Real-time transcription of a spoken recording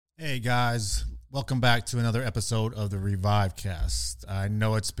Hey guys, welcome back to another episode of the Revivecast. I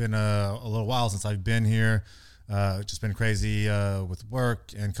know it's been a little while since I've been here. Just been crazy with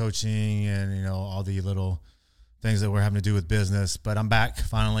work and coaching and all the little things that we're having to do with business. But I'm back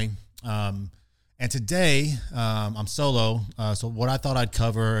finally. And today I'm solo. So what I thought I'd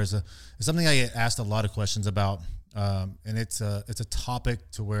cover is something I get asked a lot of questions about, and it's a topic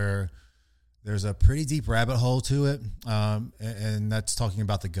to where there's a pretty deep rabbit hole to it, and that's talking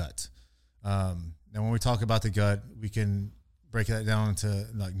about the gut. And when we talk about the gut, we can break that down into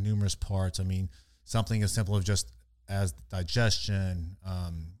like numerous parts. I mean, something as simple as digestion,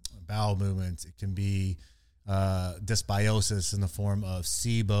 bowel movements. It can be dysbiosis in the form of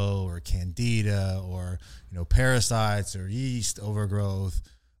SIBO or candida or parasites or yeast overgrowth.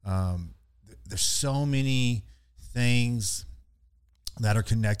 There's so many things that are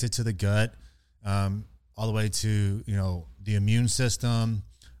connected to the gut. All the way to, the immune system,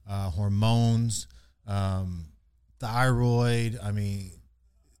 hormones, thyroid. I mean,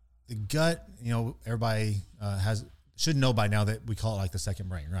 the gut, everybody should know by now that we call it like the second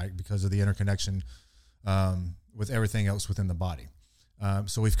brain, right? Because of the interconnection with everything else within the body.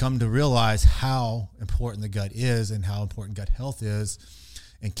 So we've come to realize how important the gut is and how important gut health is,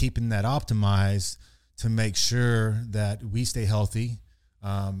 and keeping that optimized to make sure that we stay healthy.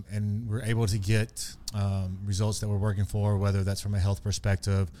 And we're able to get results that we're working for, whether that's from a health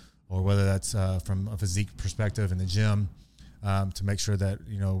perspective or whether that's from a physique perspective in the gym, to make sure that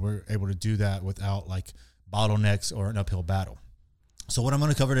we're able to do that without like bottlenecks or an uphill battle. So what I'm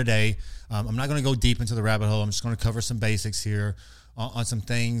going to cover today, I'm not going to go deep into the rabbit hole. I'm just going to cover some basics here on some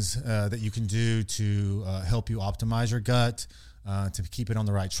things that you can do to help you optimize your gut, to keep it on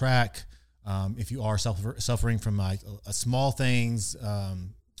the right track. If you are suffering from like small things,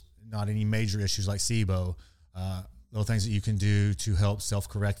 not any major issues like SIBO, little things that you can do to help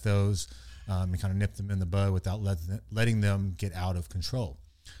self-correct those and kind of nip them in the bud without letting them get out of control.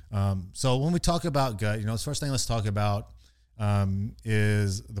 So when we talk about gut, the first thing let's talk about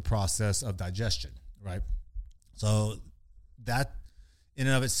is the process of digestion, right? So that in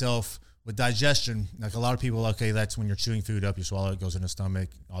and of itself, with digestion, like a lot of people, okay, that's when you're chewing food up, you swallow it, goes in the stomach,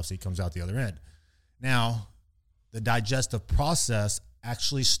 obviously it comes out the other end. Now, the digestive process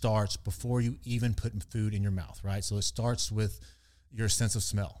actually starts before you even put food in your mouth, right? So it starts with your sense of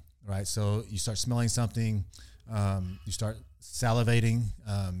smell, right? So you start smelling something, you start salivating,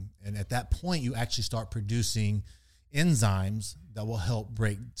 and at that point, you actually start producing enzymes that will help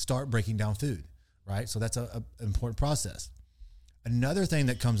start breaking down food, right? So that's an important process. Another thing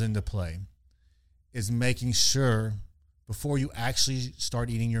that comes into play is making sure before you actually start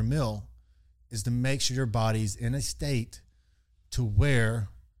eating your meal is to make sure your body's in a state to where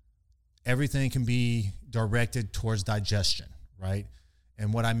everything can be directed towards digestion, right?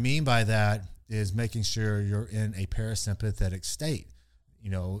 And what I mean by that is making sure you're in a parasympathetic state.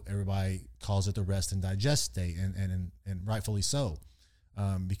 Everybody calls it the rest and digest state, and rightfully so,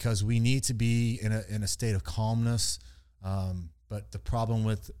 because we need to be in a state of calmness. But the problem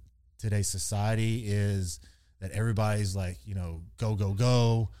with today's society is that everybody's like, go, go,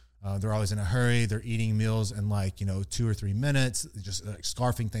 go. They're always in a hurry. They're eating meals in 2 or 3 minutes, just like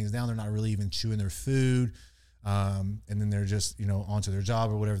scarfing things down. They're not really even chewing their food. And then they're just, onto their job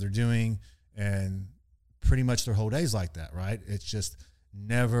or whatever they're doing. And pretty much their whole day's like that, right? It's just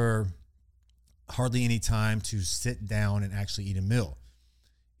hardly any time to sit down and actually eat a meal.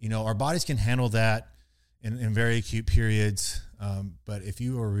 Our bodies can handle that in very acute periods. But if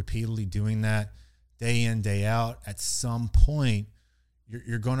you are repeatedly doing that day in, day out, at some point,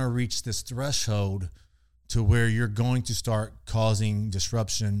 you're going to reach this threshold to where you're going to start causing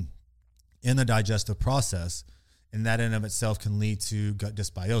disruption in the digestive process. And that in and of itself can lead to gut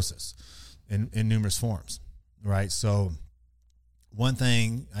dysbiosis in numerous forms, right? So one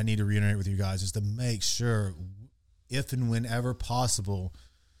thing I need to reiterate with you guys is to make sure, if and whenever possible,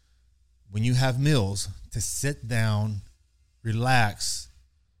 when you have meals, to sit down, relax,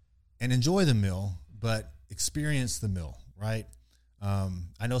 and enjoy the meal, but experience the meal, right?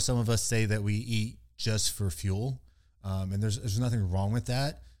 I know some of us say that we eat just for fuel, and there's nothing wrong with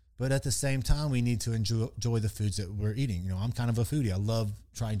that. But at the same time, we need to enjoy the foods that we're eating. I'm kind of a foodie. I love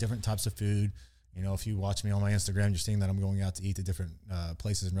trying different types of food. If you watch me on my Instagram, you're seeing that I'm going out to eat at different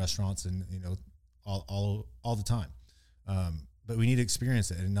places and restaurants, and all the time. But we need to experience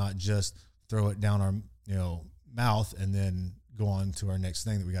it and not just throw it down our mouth and then go on to our next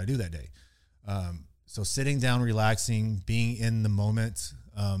thing that we got to do that day. So sitting down, relaxing, being in the moment,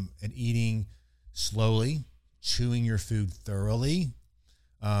 and eating slowly, chewing your food thoroughly.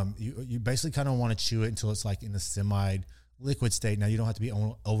 You basically kind of want to chew it until it's like in a semi liquid state. Now, you don't have to be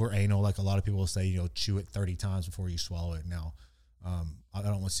over anal like a lot of people will say, chew it 30 times before you swallow it. Now, I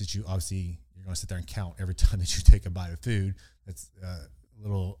don't want to sit you, obviously, you're going to sit there and count every time that you take a bite of food. That's a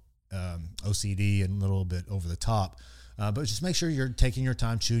little OCD and a little bit over the top. But just make sure you're taking your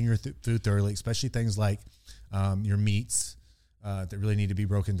time chewing your food thoroughly, especially things like your meats that really need to be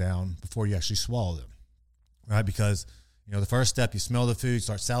broken down before you actually swallow them, right? Because, the first step, you smell the food,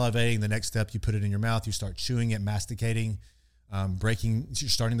 start salivating. The next step, you put it in your mouth, you start chewing it, masticating, you're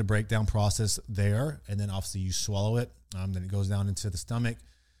starting the breakdown process there. And then obviously you swallow it. Then it goes down into the stomach.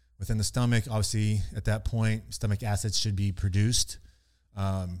 Within the stomach, obviously at that point, stomach acids should be produced.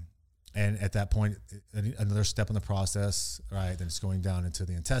 And at that point, another step in the process, right? Then it's going down into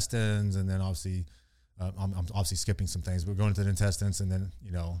the intestines. And then obviously, I'm obviously skipping some things, but we're going into the intestines and then,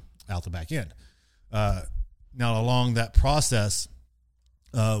 out the back end. Now, along that process,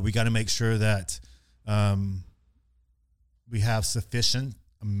 we got to make sure that we have sufficient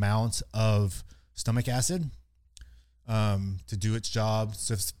amounts of stomach acid to do its job,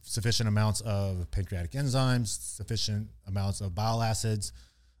 sufficient amounts of pancreatic enzymes, sufficient amounts of bile acids.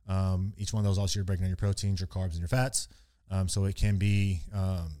 Each one of those, also, you're breaking down your proteins, your carbs, and your fats, so it can be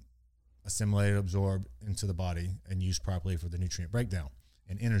assimilated, absorbed into the body, and used properly for the nutrient breakdown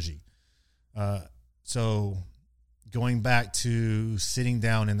and energy. So going back to sitting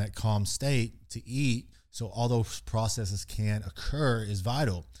down in that calm state to eat, so all those processes can occur, is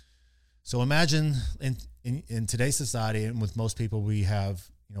vital. So imagine in today's society, and with most people, we have,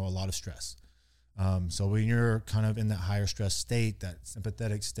 a lot of stress. So when you're kind of in that higher stress state, that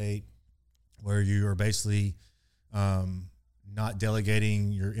sympathetic state, where you are basically not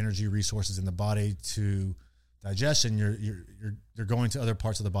delegating your energy resources in the body to digestion, you're going to other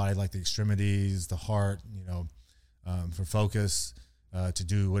parts of the body, like the extremities, the heart, for focus, to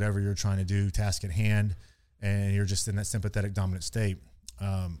do whatever you're trying to do, task at hand, and you're just in that sympathetic dominant state.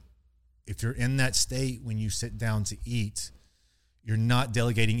 If you're in that state when you sit down to eat, you're not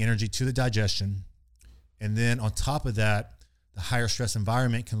delegating energy to the digestion. And then on top of that, the higher stress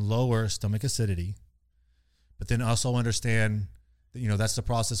environment can lower stomach acidity. But then also understand that, that's the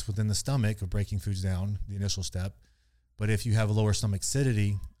process within the stomach of breaking foods down, the initial step. But if you have a lower stomach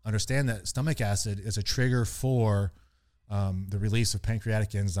acidity, understand that stomach acid is a trigger for the release of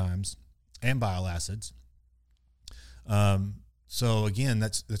pancreatic enzymes and bile acids. So again,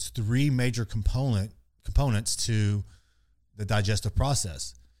 that's three major components to the digestive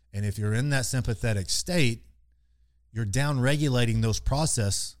process. And if you're in that sympathetic state, you're down-regulating those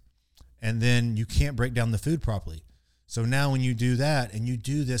processes, and then you can't break down the food properly. So now when you do that, and you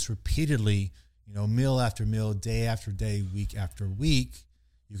do this repeatedly, meal after meal, day after day, week after week,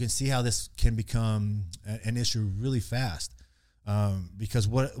 you can see how this can become an issue really fast. Because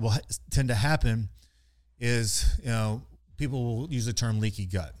what will tend to happen is, people will use the term leaky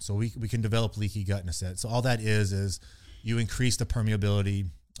gut. So we can develop leaky gut in a sense. So all that is you increase the permeability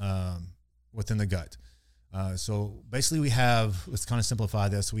within the gut. So basically let's kind of simplify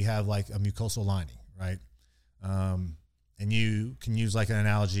this. We have like a mucosal lining, right? And you can use like an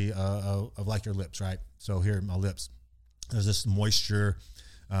analogy of like your lips, right? So here, my lips, there's this moisture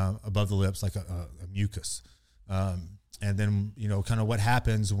above the lips, like a mucus. And then, kind of what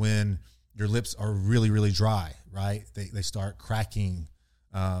happens when your lips are really, really dry, right? They start cracking.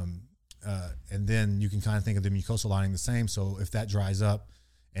 And then you can kind of think of the mucosal lining the same. So if that dries up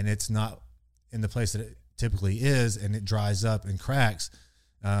and it's not in the place that it typically is, and it dries up and cracks,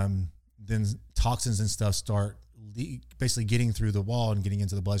 then toxins and stuff start basically getting through the wall and getting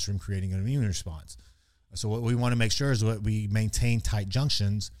into the bloodstream, creating an immune response. So what we want to make sure is that we maintain tight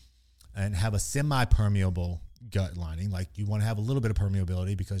junctions and have a semi-permeable gut lining. Like, you want to have a little bit of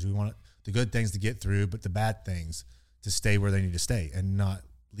permeability because we want the good things to get through, but the bad things to stay where they need to stay and not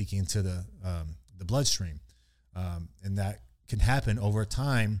leaking into the bloodstream. And that can happen over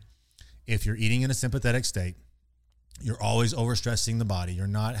time if you're eating in a sympathetic state. You're always overstressing the body. You're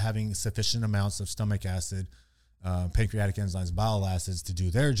not having sufficient amounts of stomach acid, pancreatic enzymes, bile acids to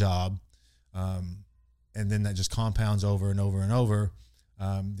do their job. And then that just compounds over and over and over.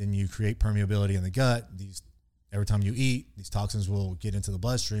 Then you create permeability in the gut. Every time you eat, these toxins will get into the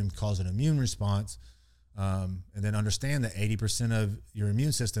bloodstream, cause an immune response. And then understand that 80% of your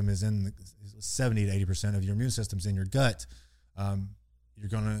immune system is 70 to 80% of your immune system's in your gut. You're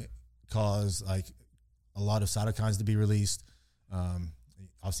going to cause like a lot of cytokines to be released.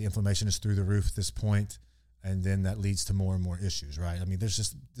 Obviously, inflammation is through the roof at this point, and then that leads to more and more issues, right? I mean, there's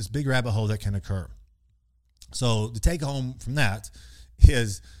just this big rabbit hole that can occur. So the take home from that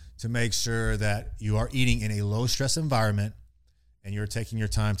is to make sure that you are eating in a low stress environment and you're taking your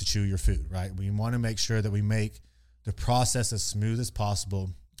time to chew your food, right? We want to make sure that we make the process as smooth as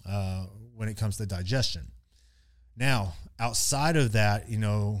possible when it comes to digestion. Now, outside of that,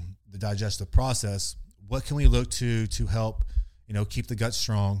 the digestive process, what can we look to help, keep the gut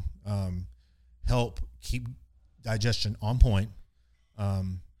strong, help keep digestion on point,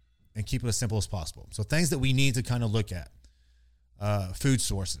 and keep it as simple as possible? So things that we need to kind of look at, food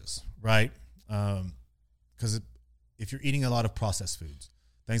sources, right? Because if you're eating a lot of processed foods,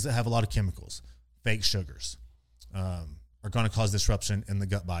 things that have a lot of chemicals, fake sugars, are going to cause disruption in the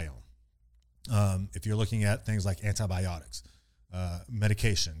gut biome. If you're looking at things like antibiotics,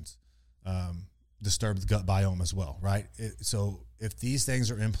 medications, disturb the gut biome as well, right? So if these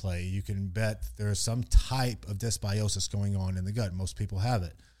things are in play, you can bet there's some type of dysbiosis going on in the gut. Most people have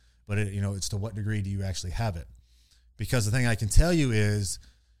it, but it's to what degree do you actually have it? Because the thing I can tell you is,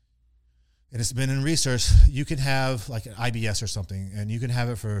 and it's been in research, you can have like an IBS or something, and you can have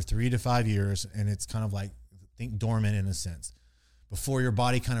it for 3 to 5 years, and it's kind of like, think dormant in a sense, before your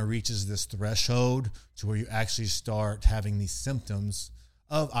body kind of reaches this threshold to where you actually start having these symptoms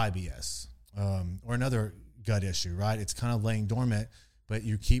of IBS or another gut issue, right? It's kind of laying dormant, but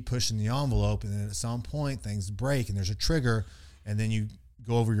you keep pushing the envelope, and then at some point things break and there's a trigger, and then you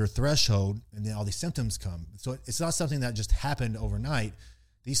go over your threshold, and then all these symptoms come. So it's not something that just happened overnight.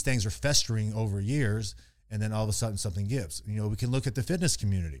 These things are festering over years, and then all of a sudden something gives. We can look at the fitness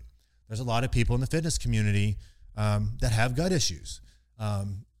community. There's a lot of people in the fitness community that have gut issues,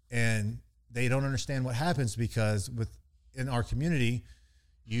 and they don't understand what happens because in our community,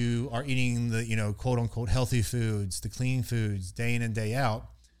 you are eating the quote unquote healthy foods, the clean foods, day in and day out,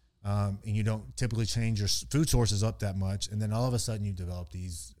 and you don't typically change your food sources up that much, and then all of a sudden you develop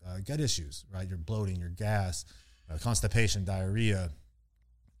these gut issues, right? You're bloating, your gas, constipation, diarrhea,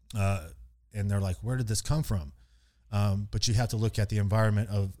 and they're like, where did this come from? But you have to look at the environment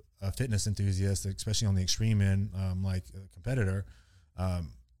of a fitness enthusiast, especially on the extreme end, like a competitor.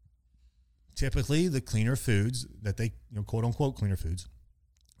 Typically, the cleaner foods that they, quote unquote cleaner foods,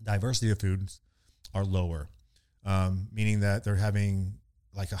 diversity of foods are lower, meaning that they're having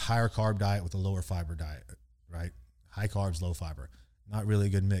like a higher carb diet with a lower fiber diet, right? High carbs, low fiber. Not really a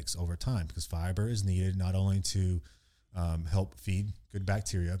good mix over time, because fiber is needed not only to help feed good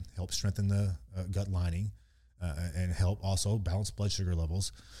bacteria, help strengthen the gut lining, and help also balance blood sugar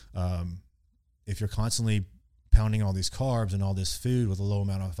levels. If you're constantly pounding all these carbs and all this food with a low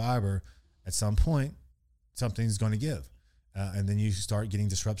amount of fiber, at some point, something's going to give. And then you start getting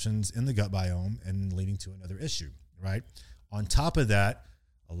disruptions in the gut biome and leading to another issue, right? On top of that,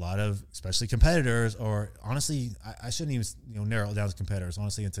 a lot of, especially competitors, or honestly, I shouldn't even narrow it down to competitors.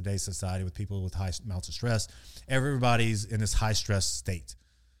 Honestly, in today's society with people with high amounts of stress, everybody's in this high stress state.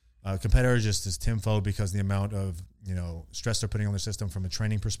 Competitors just is tenfold because the amount of stress they're putting on their system from a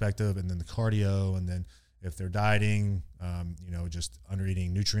training perspective, and then the cardio, and then if they're dieting, just under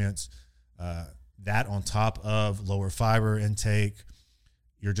eating nutrients, that on top of lower fiber intake,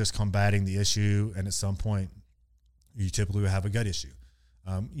 you're just combating the issue, and at some point, you typically will have a gut issue.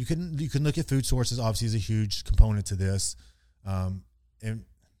 You can look at food sources. Obviously, is a huge component to this. And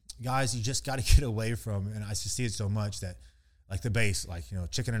guys, you just got to get away from, and I just see it so much that, like the base, like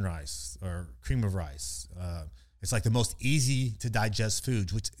chicken and rice or cream of rice. It's like the most easy to digest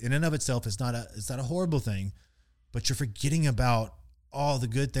foods, which in and of itself is not a horrible thing, but you're forgetting about all the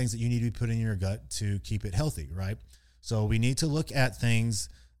good things that you need to be put in your gut to keep it healthy, right? So we need to look at things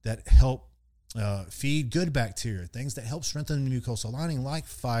that help feed good bacteria, things that help strengthen the mucosal lining, like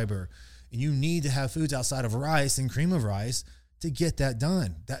fiber. And you need to have foods outside of rice and cream of rice to get that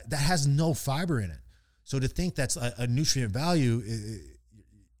done. That has no fiber in it. So to think that's a nutrient value,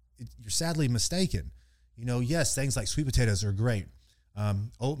 you're sadly mistaken. Yes, things like sweet potatoes are great.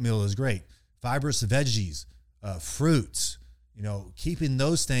 Oatmeal is great. Fibrous veggies, fruits, keeping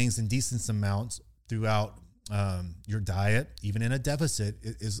those things in decent amounts throughout your diet, even in a deficit,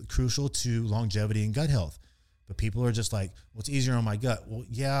 is crucial to longevity and gut health. But people are just like, well, it's easier on my gut. Well,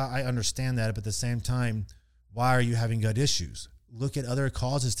 yeah, I understand that. But at the same time, why are you having gut issues? Look at other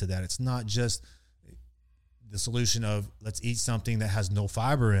causes to that. It's not just the solution of let's eat something that has no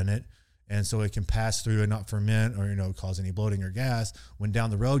fiber in it, and so it can pass through and not ferment or cause any bloating or gas, when down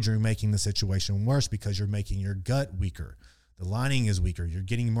the road you're making the situation worse because you're making your gut weaker. The lining is weaker. You're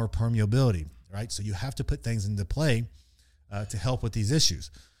getting more permeability, right? So you have to put things into play to help with these issues.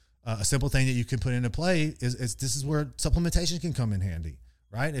 A simple thing that you can put into play is this is where supplementation can come in handy,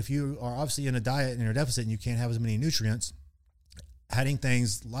 right? If you are obviously in a diet and you're a deficit and you can't have as many nutrients, adding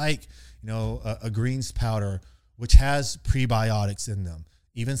things like a greens powder, which has prebiotics in them,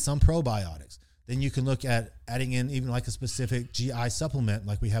 even some probiotics. Then you can look at adding in even like a specific GI supplement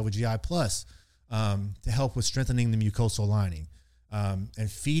like we have with GI Plus, to help with strengthening the mucosal lining and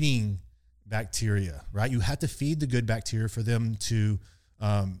feeding bacteria, right? You have to feed the good bacteria for them to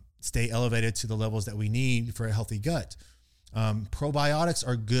stay elevated to the levels that we need for a healthy gut. Probiotics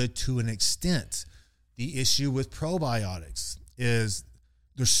are good to an extent. The issue with probiotics is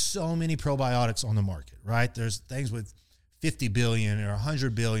there's so many probiotics on the market, right? There's things with 50 billion or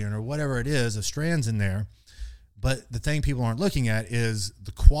 100 billion or whatever it is of strands in there. But the thing people aren't looking at is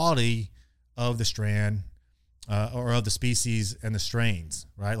the quality of the strand or of the species and the strains,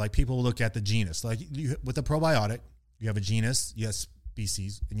 right? Like people look at the genus. Like with a probiotic, you have a genus, you have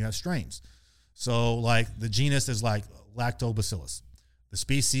species, and you have strains. So like the genus is like Lactobacillus. The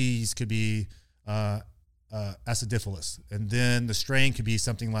species could be Acidophilus. And then the strain could be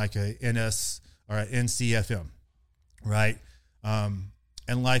something like a NS or an NCFM, right?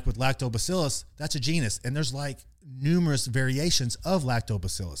 And like with Lactobacillus, that's a genus. And there's like numerous variations of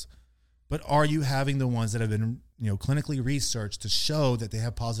Lactobacillus. But are you having the ones that have been, clinically researched to show that they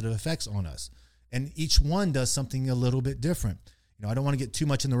have positive effects on us? And each one does something a little bit different. I don't want to get too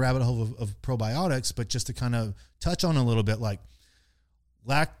much in the rabbit hole of probiotics, but just to kind of touch on a little bit, like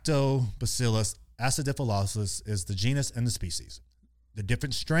Lactobacillus acidophilus is the genus and the species. The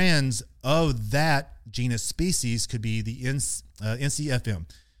different strands of that genus species could be the NCFM.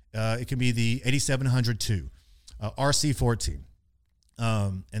 It can be the 8702, RC14.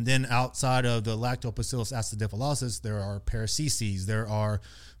 And then outside of the Lactobacillus acidophilus, there are Paraceses, there are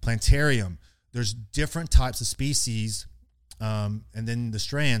Plantarum. There's different types of species, and then the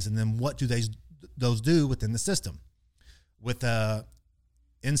strands, and then what do those do within the system? With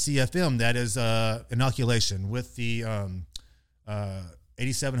NCFM, that is inoculation. With the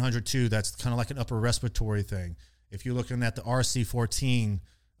 8702, that's kind of like an upper respiratory thing. If you're looking at the RC14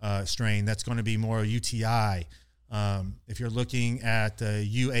 strain, that's going to be more UTI. If you're looking at the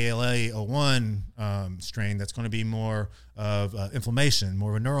UALA01 strain, that's going to be more of inflammation,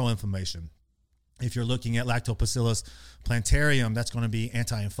 more of a neural inflammation. If you're looking at Lactobacillus plantarum, that's going to be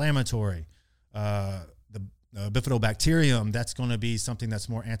anti-inflammatory. The Bifidobacterium, that's going to be something that's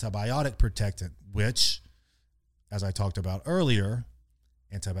more antibiotic protectant, which, as I talked about earlier,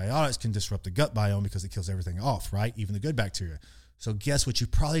 antibiotics can disrupt the gut biome because it kills everything off, right? Even the good bacteria. So guess what you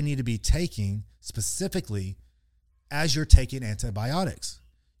probably need to be taking specifically as you're taking antibiotics?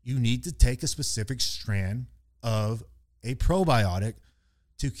 You need to take a specific strand of a probiotic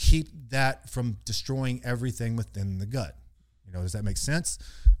to keep that from destroying everything within the gut. Does that make sense?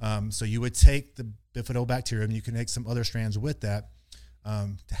 So you would take the Bifidobacterium, you can make some other strands with that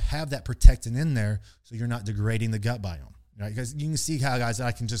to have that protectant in there so you're not degrading the gut biome, right? Because you can see how, guys,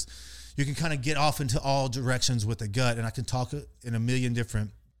 you can kind of get off into all directions with the gut, and I can talk in a million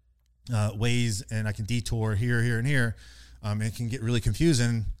different ways, and I can detour here, and here. It can get really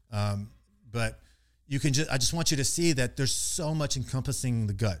confusing, but I just want you to see that there's so much encompassing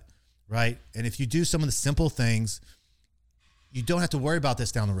the gut, right? And if you do some of the simple things, you don't have to worry about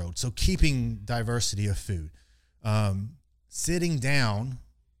this down the road. So keeping diversity of food, sitting down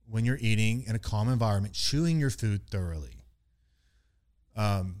when you're eating in a calm environment, chewing your food thoroughly.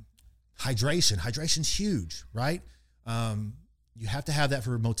 Hydration's huge, right? You have to have that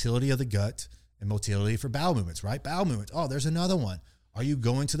for motility of the gut and motility for bowel movements, right? Bowel movements. Oh, there's another one. Are you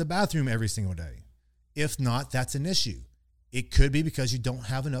going to the bathroom every single day? If not, that's an issue. It could be because you don't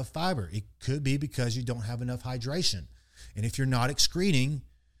have enough fiber. It could be because you don't have enough hydration. And if you're not excreting,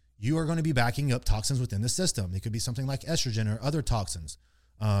 you are going to be backing up toxins within the system. It could be something like estrogen or other toxins.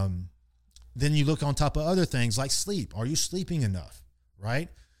 Then you look on top of other things like sleep. Are you sleeping enough, right?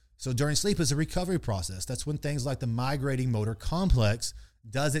 So during sleep is a recovery process. That's when things like the migrating motor complex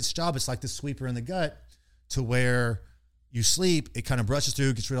does its job. It's like the sweeper in the gut, to where you sleep, it kind of brushes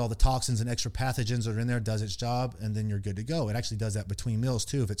through, gets rid of all the toxins and extra pathogens that are in there, does its job, and then you're good to go. It actually does that between meals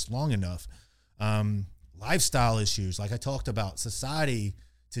too, if it's long enough. Lifestyle issues, like I talked about, society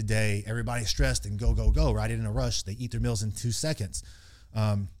today, everybody's stressed and go, right? In a rush, they eat their meals in 2 seconds.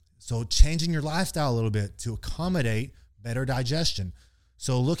 So changing your lifestyle a little bit to accommodate better digestion.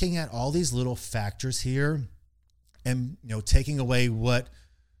 So looking at all these little factors here and, taking away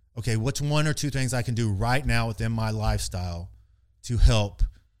what's one or two things I can do right now within my lifestyle to help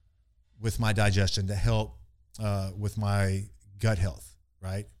with my digestion, to help with my gut health,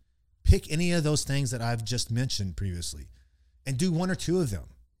 right? Pick any of those things that I've just mentioned previously and do one or two of them.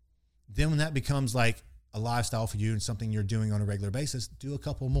 Then when that becomes like a lifestyle for you and something you're doing on a regular basis, do a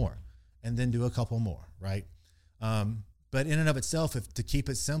couple more and then do a couple more, right? But in and of itself, to keep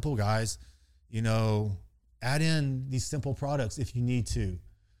it simple, guys, add in these simple products if you need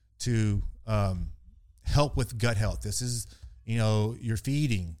to help with gut health. This is, your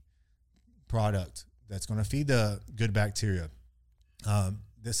feeding. product that's going to feed the good bacteria.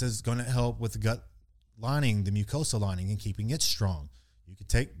 This is going to help with the gut lining, the mucosa lining, and keeping it strong. You could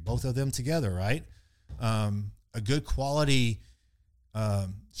take both of them together, right? A good quality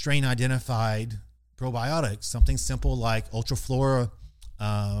strain identified probiotics, something simple like Ultraflora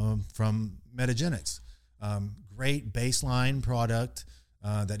from Metagenics. Great baseline product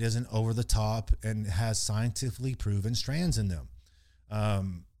that isn't over the top and has scientifically proven strands in them.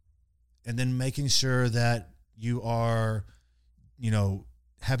 And then making sure that you are,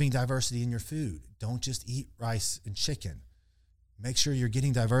 having diversity in your food. Don't just eat rice and chicken. Make sure you're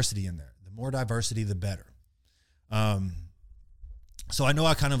getting diversity in there. The more diversity, the better. So I know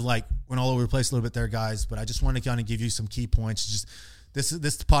I kind of went all over the place a little bit there, guys, but I just want to kind of give you some key points. Just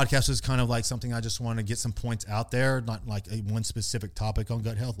this podcast is kind of like something I just want to get some points out there, not like one specific topic on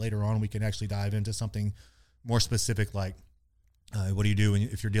gut health. Later on, we can actually dive into something more specific, like what do you do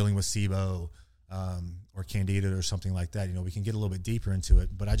if you're dealing with SIBO or Candida or something like that. We can get a little bit deeper into it,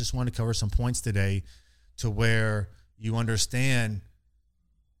 but I just want to cover some points today to where you understand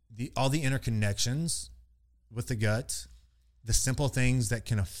all the interconnections with the gut, the simple things that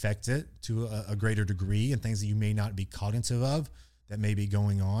can affect it to a greater degree, and things that you may not be cognitive of that may be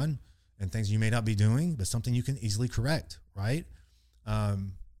going on, and things you may not be doing, but something you can easily correct, right?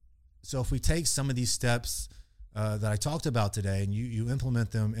 So if we take some of these steps that I talked about today and you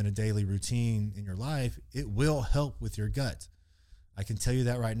implement them in a daily routine in your life, it will help with your gut. I can tell you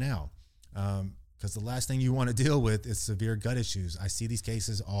that right now, because the last thing you want to deal with is severe gut issues. I see these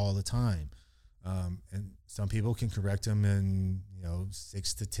cases all the time. And some people can correct them in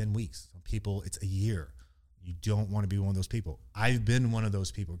 6 to 10 weeks. Some people, it's a year. You don't want to be one of those people. I've been one of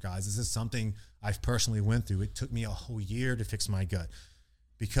those people, guys. This is something I've personally went through. It took me a whole year to fix my gut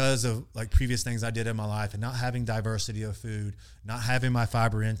because of previous things I did in my life, and not having diversity of food, not having my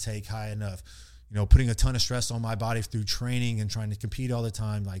fiber intake high enough, putting a ton of stress on my body through training and trying to compete all the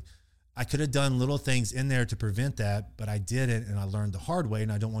time. I could have done little things in there to prevent that, but I didn't, and I learned the hard way,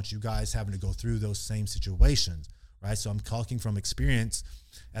 and I don't want you guys having to go through those same situations, right? So I'm talking from experience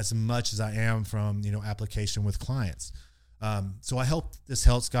as much as I am from, application with clients. So I hope this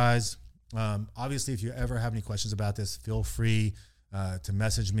helps, guys. Obviously, if you ever have any questions about this, feel free to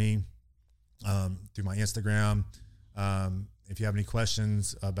message me through my Instagram. If you have any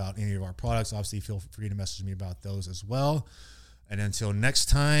questions about any of our products, obviously feel free to message me about those as well. And until next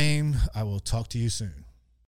time, I will talk to you soon.